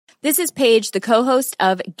This is Paige, the co-host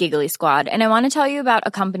of Giggly Squad, and I want to tell you about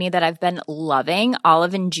a company that I've been loving,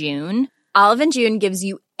 Olive & June. Olive & June gives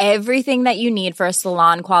you everything that you need for a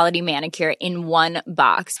salon-quality manicure in one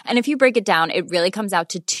box. And if you break it down, it really comes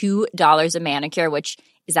out to $2 a manicure, which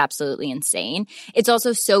is absolutely insane. It's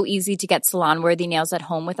also so easy to get salon-worthy nails at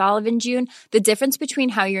home with Olive & June. The difference between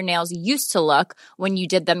how your nails used to look when you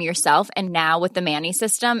did them yourself and now with the Mani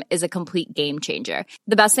system is a complete game changer.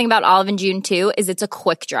 The best thing about Olive & June, too, is it's a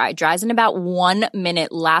quick dry. Dries in about 1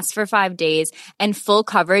 minute, lasts for 5 days, and full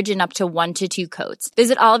coverage in up to 1 to 2 coats.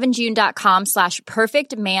 Visit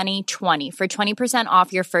oliveandjune.com/perfectmani20 for 20%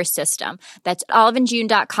 off your first system. That's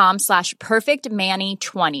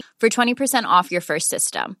oliveandjune.com/perfectmani20 for 20% off your first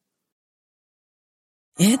system.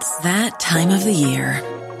 It's that time of the year.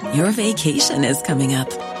 Your vacation is coming up.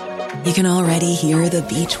 You can already hear the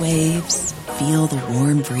beach waves, feel the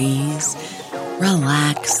warm breeze,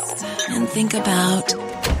 relax, and think about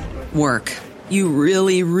work. You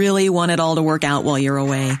really, really want it all to work out while you're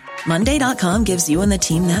away. Monday.com gives you and the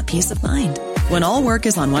team that peace of mind. When all work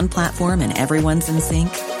is on one platform and everyone's in sync,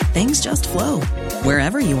 things just flow.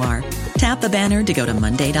 Wherever you are, tap the banner to go to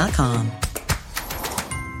Monday.com.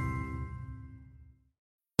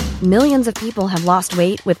 Millions of people have lost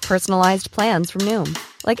weight with personalized plans from Noom.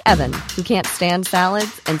 Like Evan, who can't stand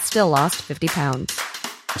salads and still lost 50 pounds.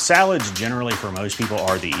 Salads generally for most people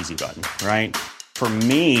are the easy button, right? For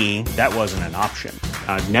me, that wasn't an option.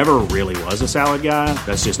 I never really was a salad guy.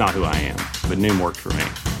 That's just not who I am. But Noom worked for me.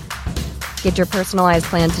 Get your personalized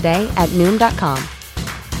plan today at Noom.com.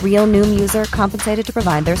 Real Noom user compensated to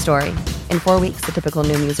provide their story. In 4 weeks, the typical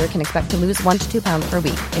Noom user can expect to lose 1 to 2 pounds per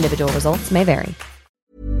week. Individual results may vary.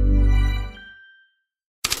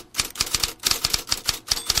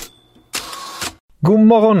 God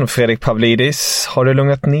morgon Fredrik Pavlidis. Har det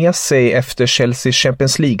lugnat ner sig efter Chelsea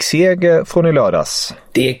Champions League-seger från i lördags?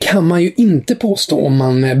 Det kan man ju inte påstå om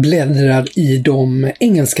man bläddrar i de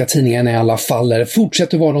engelska tidningarna i alla fall. Det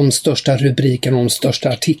fortsätter vara de största rubrikerna och de största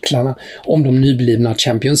artiklarna om de nyblivna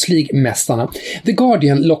Champions League-mästarna. The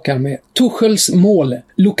Guardian lockar med Tuchels mål,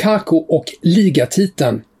 Lukaku och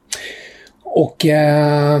ligatiteln. Och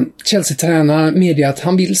Chelsea-tränaren meddelar att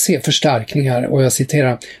han vill se förstärkningar och jag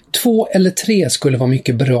citerar: 2 eller 3 skulle vara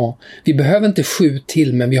mycket bra. Vi behöver inte 7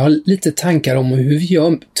 till, men vi har lite tankar om hur vi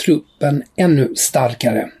gör truppen ännu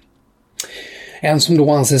starkare. En som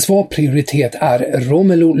då anses vara prioritet är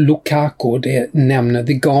Romelu Lukaku, det nämner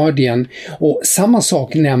The Guardian. Och samma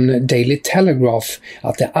sak nämner Daily Telegraph,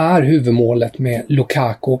 att det är huvudmålet med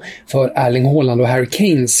Lukaku, för Erling Haaland och Harry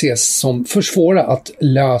Kane ses som för svåra att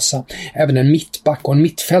lösa. Även en mittback och en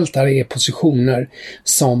mittfältare är positioner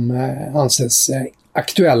som anses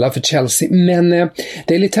aktuella för Chelsea. Men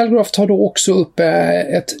Daily Telegraph tar då också upp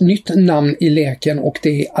ett nytt namn i leken och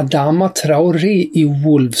det är Adama Traoré i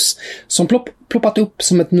Wolves som ploppat upp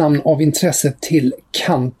som ett namn av intresse till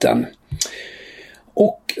kanten.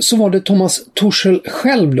 Och så var det Thomas Tuchel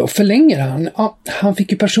själv då. Förlänger han? Ja, han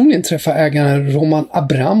fick ju personligen träffa ägaren Roman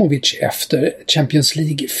Abramovich efter Champions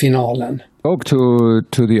League-finalen. Spoke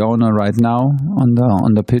to the owner right now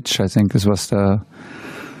on the pitch. I think this was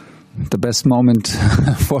the best moment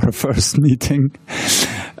for a first meeting,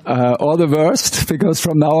 or the worst, because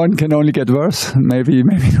from now on can only get worse. Maybe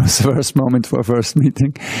it was the worst moment for a first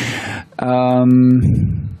meeting.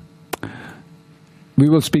 We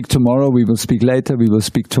will speak tomorrow. We will speak later. We will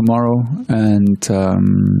speak tomorrow, and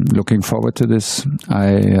looking forward to this.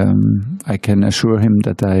 I can assure him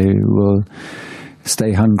that I will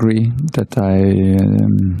stay hungry.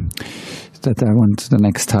 That I want the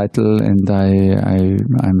next title, and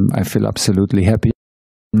I feel absolutely happy.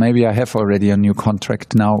 Maybe I have already a new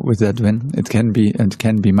contract now with that win. It can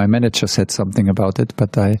be. My manager said something about it,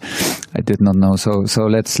 but I did not know. So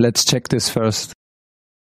let's check this first.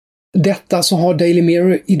 Detta så har Daily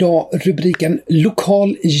Mirror idag rubriken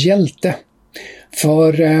Lokal hjälte.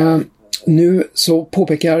 För nu så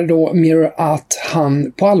påpekar då Mirror att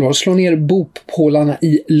han på allvar slår ner bopålarna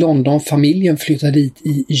i London. Familjen flyttar dit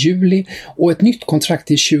i juli och ett nytt kontrakt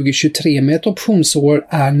till 2023 med ett optionsår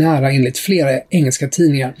är nära enligt flera engelska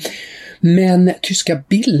tidningar. Men tyska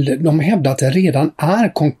Bild, de hävdar att det redan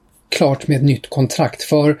är klart med ett nytt kontrakt,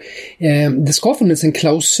 för det ska funnits en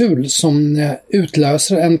klausul som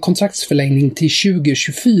utlöser en kontraktsförlängning till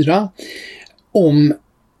 2024 om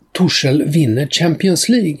Tuchel vinner Champions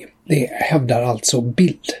League. Det hävdar alltså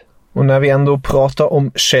Bild. Och när vi ändå pratar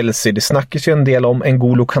om Chelsea, det snackas ju en del om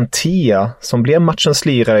N'Golo Kanté som blev matchens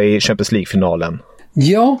lirare i Champions League-finalen.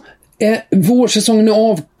 Ja, vårsäsongen är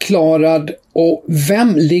förklarad och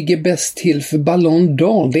vem ligger bäst till för Ballon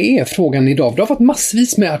d'Or? Det är frågan idag. Det har varit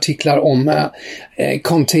massvis med artiklar om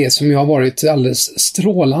Kanté som ju har varit alldeles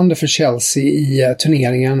strålande för Chelsea i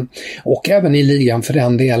turneringen och även i ligan för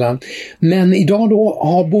den delen. Men idag då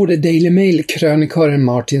har både Daily Mail-krönikören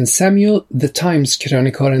Martin Samuel, The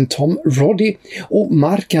Times-krönikören Tom Roddy och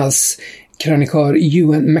Marcas krönikör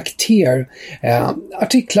Ewan McTeer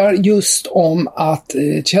artiklar just om att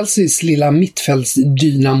Chelseas lilla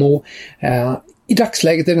mittfältsdynamo i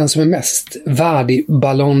dagsläget är den som är mest värdig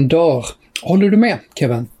Ballon d'Or. Håller du med,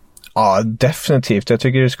 Kevin? Ja, definitivt. Jag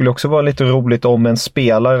tycker det skulle också vara lite roligt om en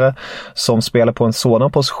spelare som spelar på en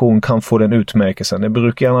sådan position kan få den utmärkelsen. Det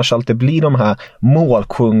brukar annars alltid bli de här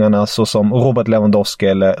målkungarna såsom Robert Lewandowski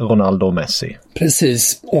eller Ronaldo och Messi.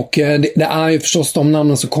 Precis, och det är ju förstås de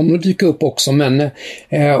namnen som kommer att dyka upp också, men det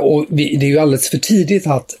är ju alldeles för tidigt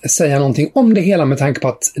att säga någonting om det hela med tanke på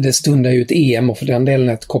att det stundar ju ett EM och för den delen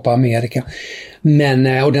ett Copa America.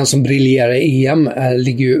 Men, och den som briljerar i EM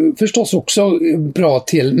ligger ju förstås också bra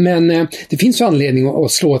till. Men det finns ju anledning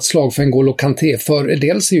att slå ett slag för N'Golo Kanté. För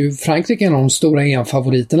dels är ju Frankrike en av de stora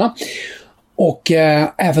EM-favoriterna. Och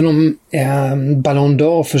även om Ballon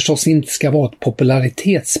d'Or förstås inte ska vara ett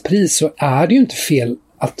popularitetspris så är det ju inte fel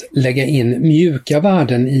att lägga in mjuka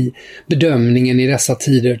värden i bedömningen i dessa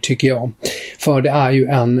tider, tycker jag. För det är ju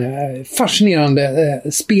en fascinerande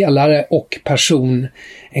spelare och person,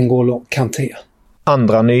 N'Golo Kanté.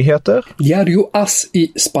 Andra nyheter? Diario AS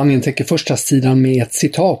i Spanien täcker första sidan med ett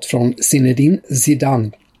citat från Zinedine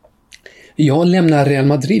Zidane. Jag lämnar Real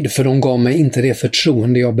Madrid för de gav mig inte det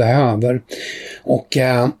förtroende jag behöver. Och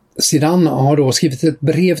Zidane har då skrivit ett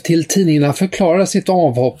brev till tidningarna, förklarar sitt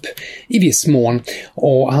avhopp i viss mån.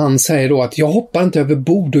 Och han säger då att jag hoppar inte över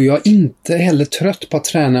bord och jag är inte heller trött på att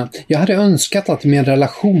träna. Jag hade önskat att min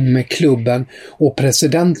relation med klubben och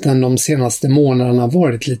presidenten de senaste månaderna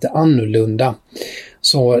varit lite annorlunda.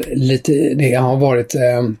 Så det har varit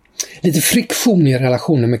lite friktion i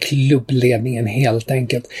relationen med klubbledningen helt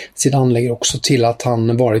enkelt. Zidane lägger också till att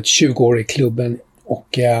han varit 20 år i klubben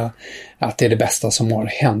och att det är det bästa som har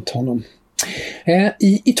hänt honom.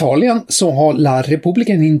 I Italien så har La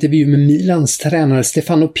Repubblica en intervju med Milans tränare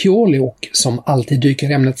Stefano Pioli och som alltid dyker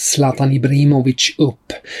ämnet Zlatan Ibrahimovic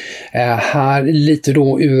upp. Här lite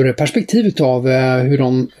då ur perspektivet av hur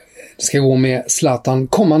de ska gå med Zlatan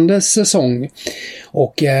kommande säsong.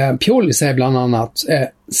 Och Pioli säger bland annat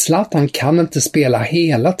Zlatan kan inte spela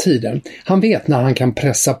hela tiden. Han vet när han kan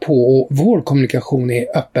pressa på och vår kommunikation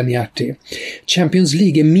är öppenhjärtig. Champions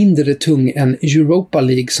League är mindre tung än Europa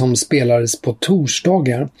League som spelades på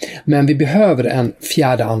torsdagar. Men vi behöver en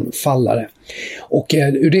fjärde anfallare. Och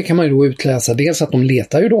ur det kan man ju då utläsa dels att de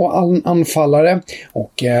letar ju då anfallare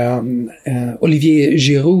och Olivier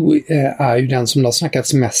Giroud är ju den som det har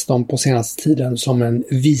snackats mest om på senaste tiden som en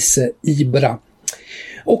vice Ibra.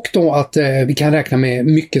 Och då att vi kan räkna med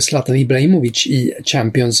mycket Zlatan Ibrahimovic i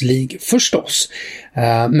Champions League förstås.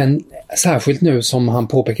 Men särskilt nu som han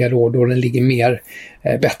påpekar då den ligger mer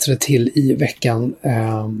bättre till i veckan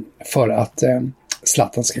för att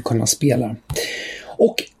Zlatan ska kunna spela.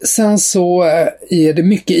 Och sen så är det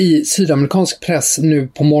mycket i sydamerikansk press nu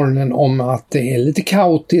på morgonen om att det är lite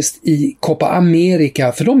kaotiskt i Copa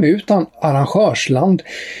America för de är utan arrangörsland.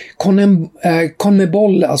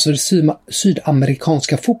 CONMEBOL, alltså det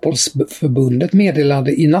sydamerikanska fotbollsförbundet,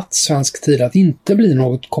 meddelade i natt svensk tid att det inte blir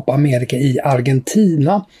något Copa America i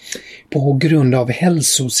Argentina på grund av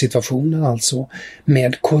hälsosituationen, alltså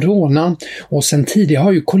med corona. Och sen tidigare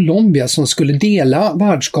har ju Colombia som skulle dela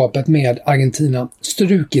värdskapet med Argentina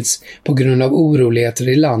strukits på grund av oroligheter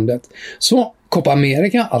i landet. Så Copa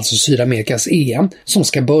America, alltså Sydamerikas EM, som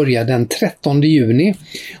ska börja den 13 juni,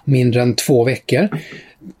 mindre än 2 veckor.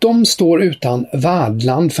 De står utan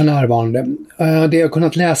värdland för närvarande. Det jag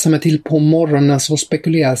kunnat läsa mig till på morgonen så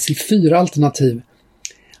spekuleras i 4 alternativ.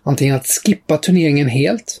 Antingen att skippa turneringen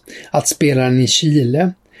helt, att spela den i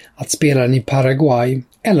Chile, att spela den i Paraguay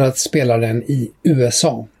eller att spela den i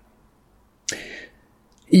USA.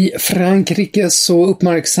 I Frankrike så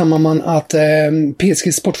uppmärksammar man att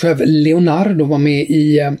PSG sportchef Leonardo var med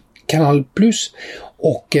i Canal Plus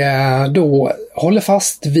och då håller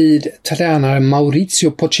fast vid tränare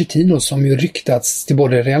Mauricio Pochettino som ju ryktats till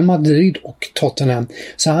både Real Madrid och Tottenham.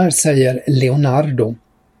 Så här säger Leonardo.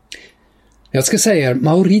 Jag ska säga,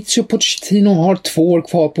 Mauricio Pochettino har 2 år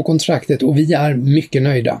kvar på kontraktet och vi är mycket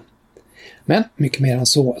nöjda. Men mycket mer än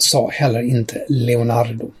så sa heller inte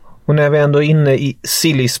Leonardo. Och när vi ändå är inne i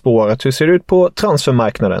silly-spåret, hur ser det ut på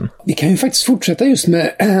transfermarknaden? Vi kan ju faktiskt fortsätta just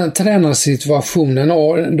med tränarsituationen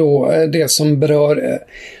och då det som berör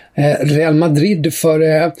Real Madrid,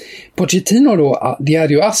 för Pochettino då,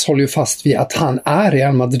 Diario AS håller ju fast vid att han är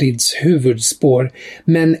Real Madrids huvudspår,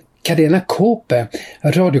 men Cadena Cope,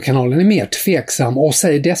 radiokanalen, är mer tveksam och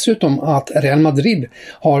säger dessutom att Real Madrid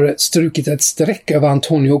har strukit ett streck över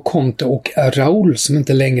Antonio Conte och Raúl som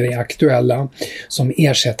inte längre är aktuella som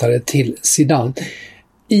ersättare till Zidane.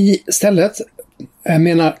 Istället,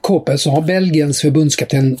 menar Cope, så har Belgiens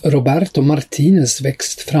förbundskapten Roberto Martinez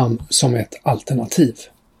växt fram som ett alternativ.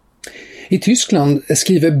 I Tyskland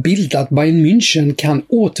skriver Bild att Bayern München kan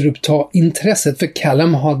återuppta intresset för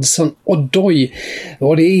Callum Hudson-Odoi.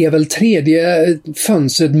 Och det är väl tredje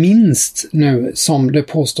fönstret minst nu som det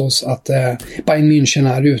påstås att Bayern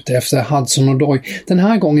München är ute efter Hudson-Odoi. Den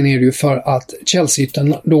här gången är det ju för att Chelsea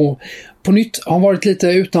då på nytt har varit lite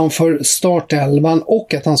utanför startelvan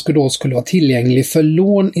och att han skulle vara tillgänglig för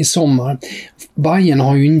lån i sommar. Bayern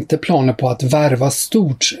har ju inte planer på att värva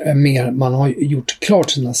stort mer. Man har gjort klart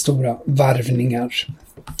sina stora värvningar.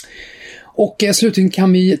 Och slutligen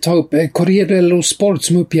kan vi ta upp Corriere dello Sport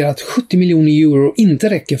som uppger att 70 miljoner euro inte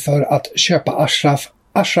räcker för att köpa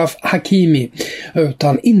Achraf Hakimi,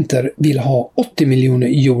 utan Inter vill ha 80 miljoner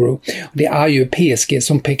euro. Det är ju PSG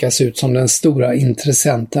som pekas ut som den stora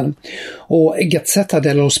intressenten. Och Gazzetta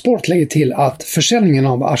dello Sport lägger till att försäljningen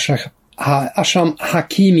av Achraf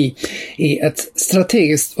Hakimi är ett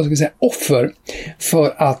strategiskt offer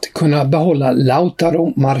för att kunna behålla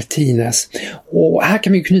Lautaro Martinez. Och här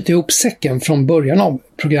kan vi knyta ihop säcken från början av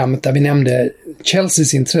programmet där vi nämnde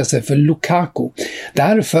Chelseas intresse för Lukaku.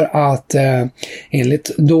 Därför att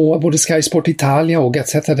enligt då både Sky Sport Italia och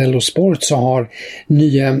Gazzetta dello Sport så har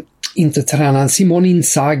nya Intertränaren Simone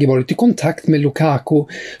Inzaghi varit i kontakt med Lukaku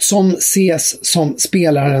som ses som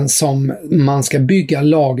spelaren som man ska bygga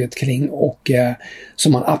laget kring och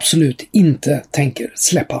som man absolut inte tänker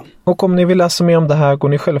släppa. Och om ni vill läsa mer om det här går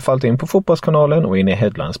ni självfallet in på Fotbollskanalen och in i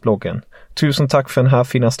Headlines-bloggen. Tusen tack för den här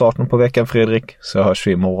fina starten på veckan, Fredrik, så hörs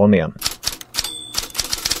vi imorgon igen.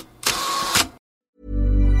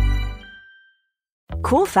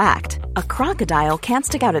 Cool fact, a crocodile can't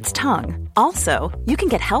stick out its tongue. Also, you can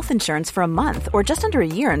get health insurance for a month or just under a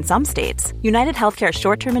year in some states. United Healthcare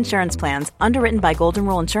short-term insurance plans, underwritten by Golden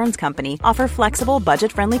Rule Insurance Company, offer flexible,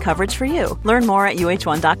 budget-friendly coverage for you. Learn more at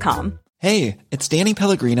uh1.com. Hey, it's Danny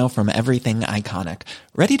Pellegrino from Everything Iconic.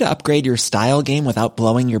 Ready to upgrade your style game without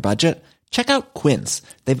blowing your budget? Check out Quince.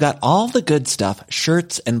 They've got all the good stuff,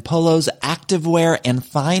 shirts and polos, activewear, and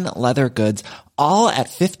fine leather goods, all at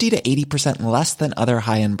 50 to 80% less than other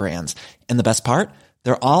high-end brands. And the best part?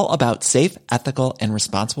 They're all about safe, ethical, and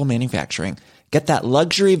responsible manufacturing. Get that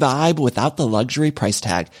luxury vibe without the luxury price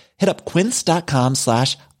tag. Hit up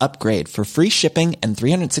quince.com/upgrade for free shipping and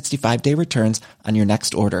 365-day returns on your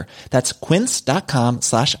next order. That's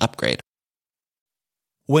quince.com/upgrade.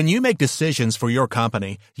 When you make decisions for your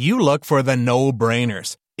company, you look for the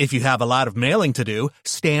no-brainers. If you have a lot of mailing to do,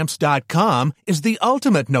 Stamps.com is the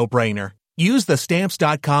ultimate no-brainer. Use the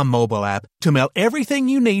Stamps.com mobile app to mail everything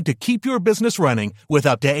you need to keep your business running with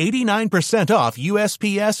up to 89% off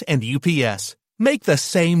USPS and UPS. Make the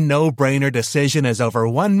same no-brainer decision as over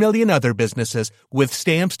 1 million other businesses with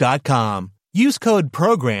Stamps.com. Use code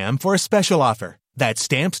PROGRAM for a special offer. That's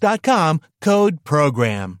Stamps.com, code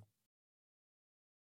PROGRAM.